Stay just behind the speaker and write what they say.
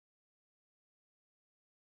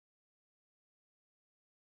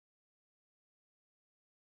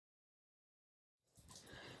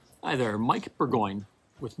Hi there, Mike Burgoyne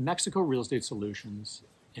with Mexico Real Estate Solutions,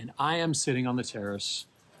 and I am sitting on the terrace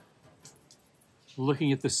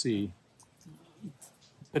looking at the sea.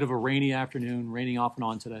 Bit of a rainy afternoon, raining off and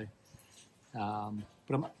on today,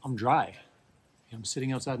 but I'm dry. I'm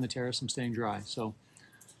sitting outside on the terrace, I'm staying dry. So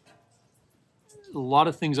a lot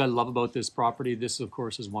of things I love about this property. This, of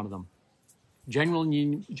course, is one of them.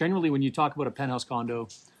 Generally, when you talk about a penthouse condo,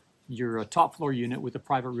 you're a top floor unit with a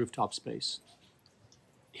private rooftop space.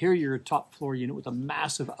 Here you're a top floor unit with a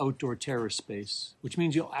massive outdoor terrace space, which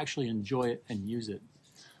means you'll actually enjoy it and use it.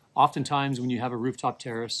 Oftentimes when you have a rooftop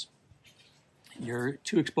terrace, you're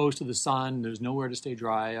too exposed to the sun, there's nowhere to stay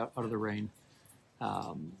dry out of the rain,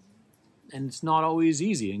 and it's not always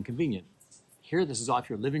easy and convenient. Here, this is off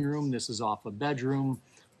your living room, this is off a bedroom,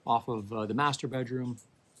 off of the master bedroom.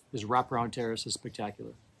 This wraparound terrace is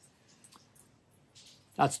spectacular.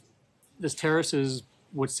 This terrace is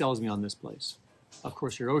what sells me on this place. Of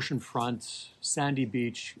course, your oceanfront, sandy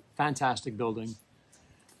beach, fantastic building.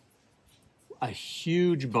 A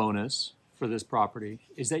huge bonus for this property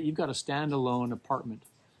is that you've got a standalone apartment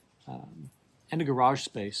and a garage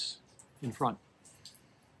space in front.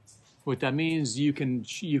 What that means, you can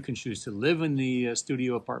choose to live in the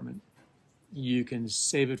studio apartment. You can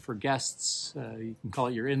save it for guests. You can call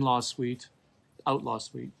it your in-law suite, outlaw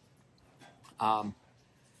suite.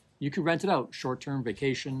 You can rent it out, short-term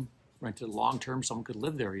vacation, rent it long-term, someone could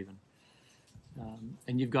live there even.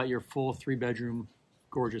 And you've got your full 3-bedroom,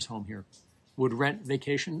 gorgeous home here. Would rent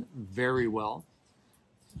vacation very well.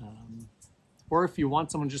 Or if you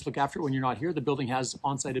want someone to just look after it when you're not here, the building has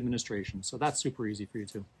on-site administration, so that's super easy for you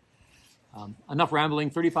too. Enough rambling,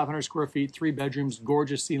 3,500 square feet, 3 bedrooms,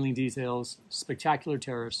 gorgeous ceiling details, spectacular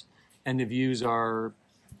terrace, and the views are,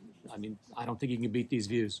 I mean, I don't think you can beat these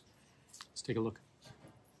views. Let's take a look.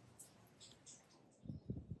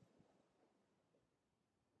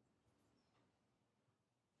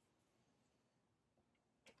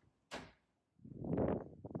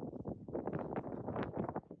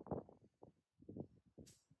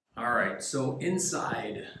 All right, so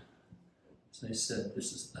inside, as I said,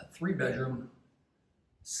 this is a 3-bedroom,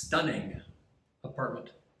 stunning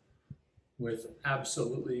apartment with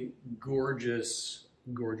absolutely gorgeous,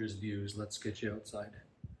 gorgeous views. Let's get you outside.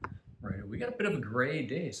 Right, we got a bit of a gray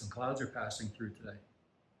day. Some clouds are passing through today.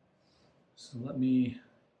 So let me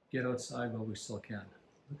get outside while we still can.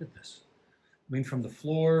 Look at this. I mean, from the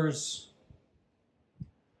floors,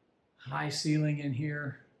 high ceiling in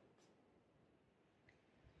here,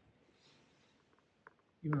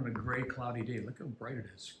 even on a gray, cloudy day, look how bright it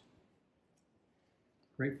is.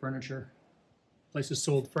 Great furniture. Place is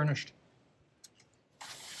sold furnished.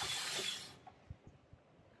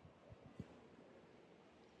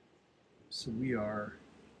 So we are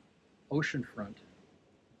oceanfront,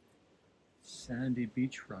 sandy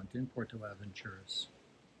beachfront in Puerto Aventuras.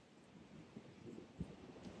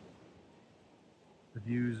 The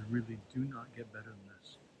views really do not get better than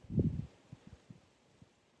this.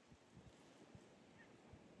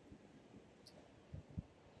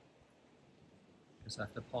 I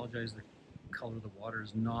have to apologize, the color of the water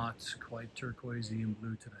is not quite turquoisey and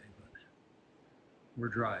blue today, but we're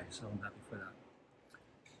dry, so I'm happy for that.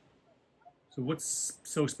 So what's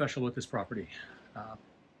so special with this property?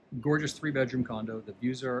 Gorgeous 3-bedroom condo. The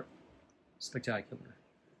views are spectacular.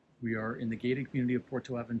 We are in the gated community of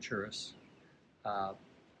Puerto Aventuras.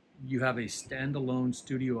 You have a standalone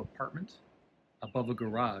studio apartment above a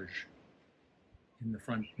garage in the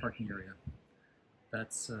front parking area.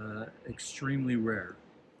 That's extremely rare.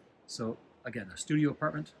 So again, a studio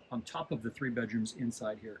apartment on top of the 3 bedrooms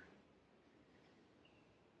inside here.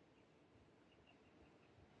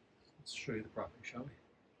 Let's show you the property, shall we?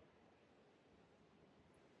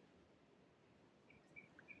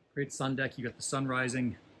 Great sun deck. You got the sun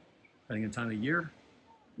rising, depending on time of year,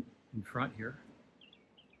 in front here.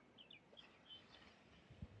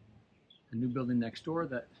 A new building next door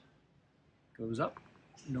that goes up.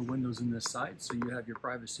 No windows in this side, so you have your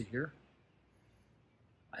privacy here.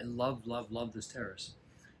 I love, love, love this terrace.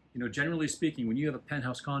 You know, generally speaking, when you have a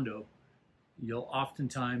penthouse condo, you'll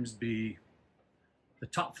oftentimes be the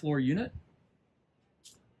top floor unit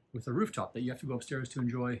with a rooftop that you have to go upstairs to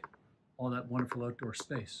enjoy all that wonderful outdoor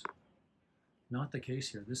space. Not the case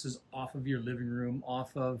here. This is off of your living room,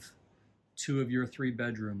 off of 2 of your 3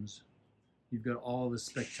 bedrooms. You've got all this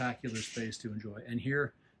spectacular space to enjoy. And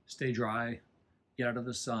here, stay dry, get out of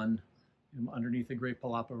the sun. I'm underneath a great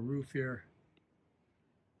palapa roof here.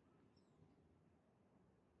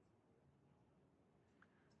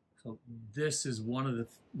 So this is one of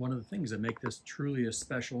the things that make this truly a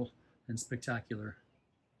special and spectacular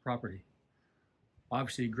property.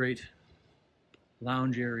 Obviously, great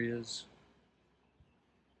lounge areas.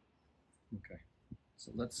 Okay,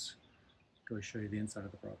 so let's go show you the inside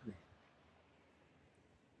of the property.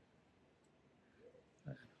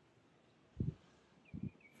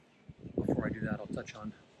 Before I do that, I'll touch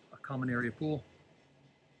on a common area pool.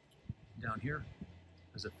 Down here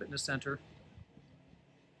is a fitness center.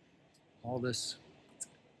 All this,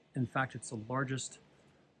 in fact, it's the largest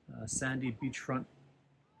sandy beachfront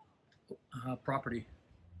property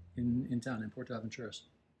in town, in Puerto Aventuras.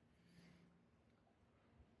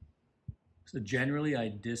 So generally,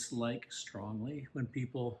 I dislike strongly when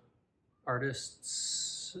people,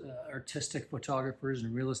 artists, artistic photographers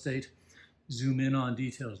in real estate, zoom in on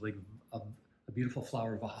details like a beautiful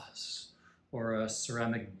flower vase or a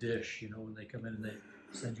ceramic dish, you know, when they come in and they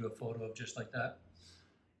send you a photo of just like that.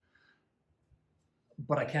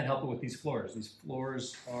 But I can't help it with these floors. These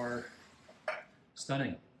floors are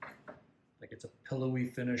stunning. Like it's a pillowy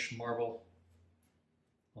finish marble.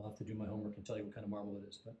 I'll have to do my homework and tell you what kind of marble it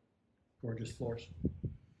is, but gorgeous floors.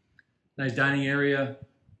 Nice dining area,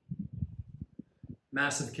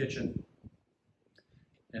 massive kitchen.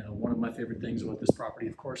 And one of my favorite things about this property,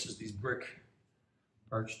 of course, is these brick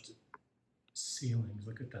arched ceilings.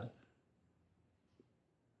 Look at that.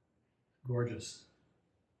 Gorgeous.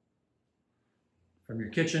 From your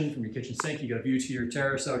kitchen sink, you got a view to your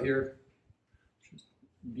terrace out here.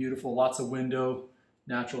 Beautiful, lots of window,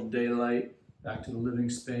 natural daylight. Back to the living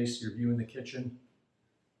space, you're viewing the kitchen.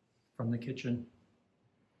 From the kitchen.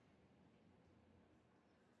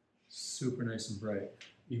 Super nice and bright,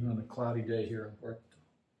 even on a cloudy day here in Puerto.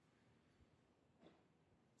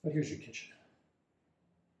 But here's your kitchen.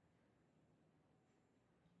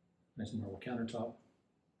 Nice marble countertop.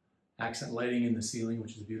 Accent lighting in the ceiling,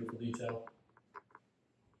 which is a beautiful detail.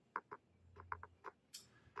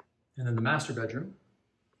 And then the master bedroom.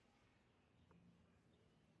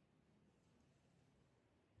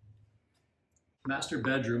 Master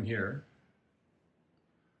bedroom here.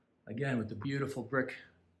 Again, with the beautiful brick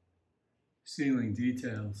ceiling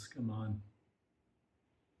details. Come on.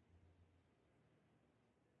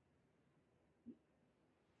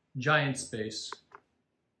 Giant space.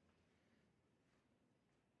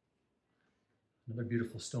 Another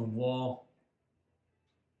beautiful stone wall.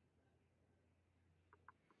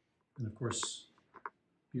 And of course,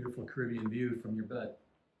 beautiful Caribbean view from your bed.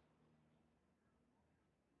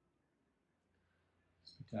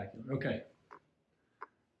 Spectacular. Okay.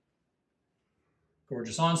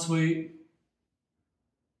 Gorgeous ensuite.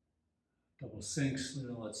 Double sinks,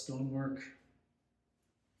 look at all that stonework.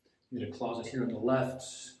 You get a closet here on the left,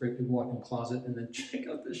 great big walk-in closet, and then check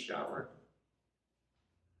out this shower.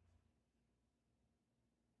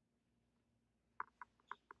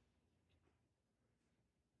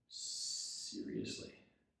 Seriously.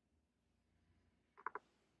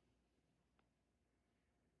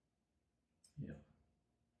 Yeah.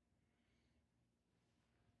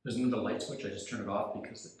 There's another light switch, I just turn it off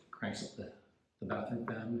because it cranks up the bathroom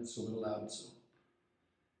fan. It's a little loud, so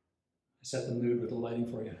I set the mood with the lighting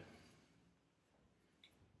for you.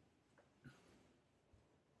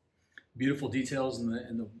 Beautiful details in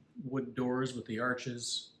the wood doors with the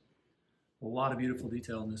arches. A lot of beautiful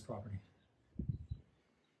detail in this property.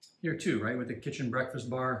 Here too, right, with the kitchen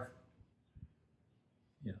breakfast bar.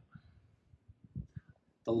 Yeah.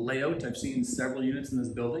 The layout, I've seen several units in this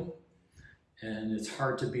building, and it's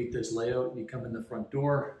hard to beat this layout. You come in the front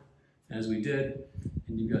door, as we did,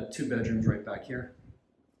 and you've got 2 bedrooms right back here.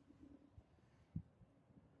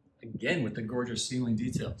 Again, with the gorgeous ceiling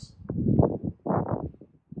details.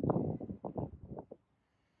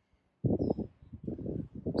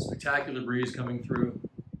 Spectacular breeze coming through.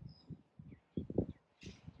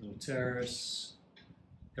 Little terrace.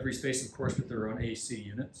 Every space, of course, with their own AC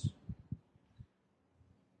units.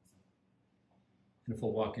 And a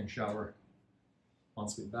full walk-in shower.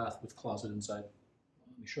 Ensuite bath with closet inside.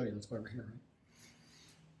 Let me show you, that's why we're here, right?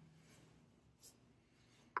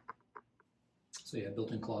 So yeah,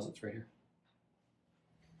 built-in closets right here.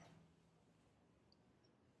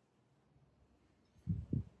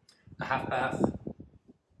 A half bath.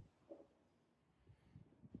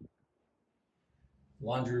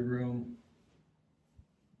 Laundry room.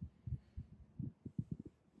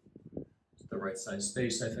 It's the right size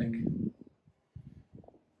space, I think.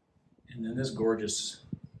 And then this gorgeous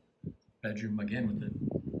bedroom again with the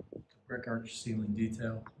brick arch ceiling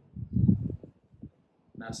detail.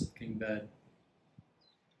 Massive king bed.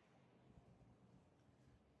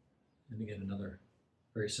 And again, another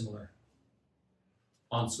very similar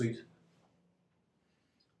ensuite.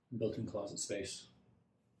 Built-in closet space.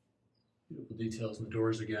 Beautiful details in the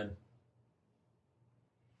doors again.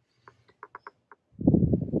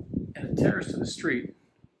 and a terrace to the street.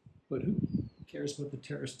 But who cares about the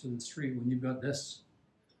terrace to the street when you've got this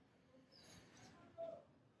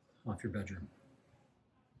off your bedroom?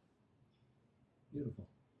 Beautiful.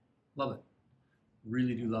 Love it.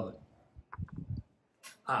 Really do love it.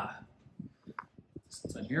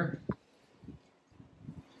 Since I'm here,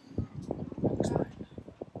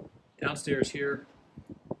 downstairs here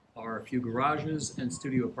are a few garages and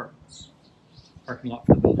studio apartments. Parking lot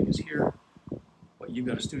for the building is here, but you've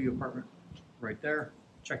got a studio apartment right there.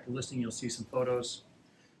 Check the listing, you'll see some photos.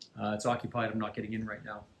 It's occupied, I'm not getting in right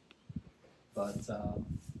now. But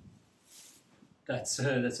that's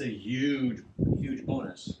a huge, huge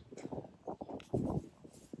bonus.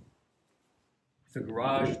 With the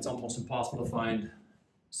garage, it's almost impossible to find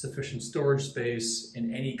sufficient storage space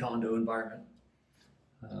in any condo environment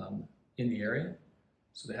in the area.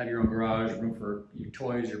 So they have your own garage, room for your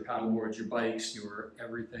toys, your paddle boards, your bikes, your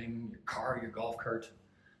everything, your car, your golf cart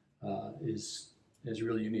is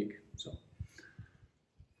really unique. So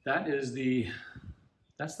that's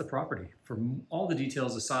the property. For all the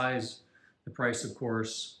details, the size, the price, of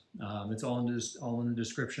course, it's all in the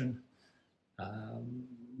description.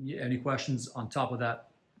 Any questions on top of that,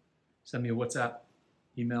 send me a WhatsApp,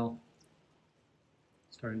 email.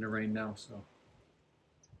 It's starting to rain now, so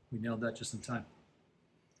we nailed that just in time.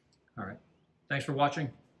 All right, thanks for watching.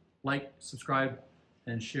 Like, subscribe,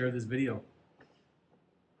 and share this video.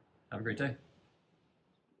 Have a great day.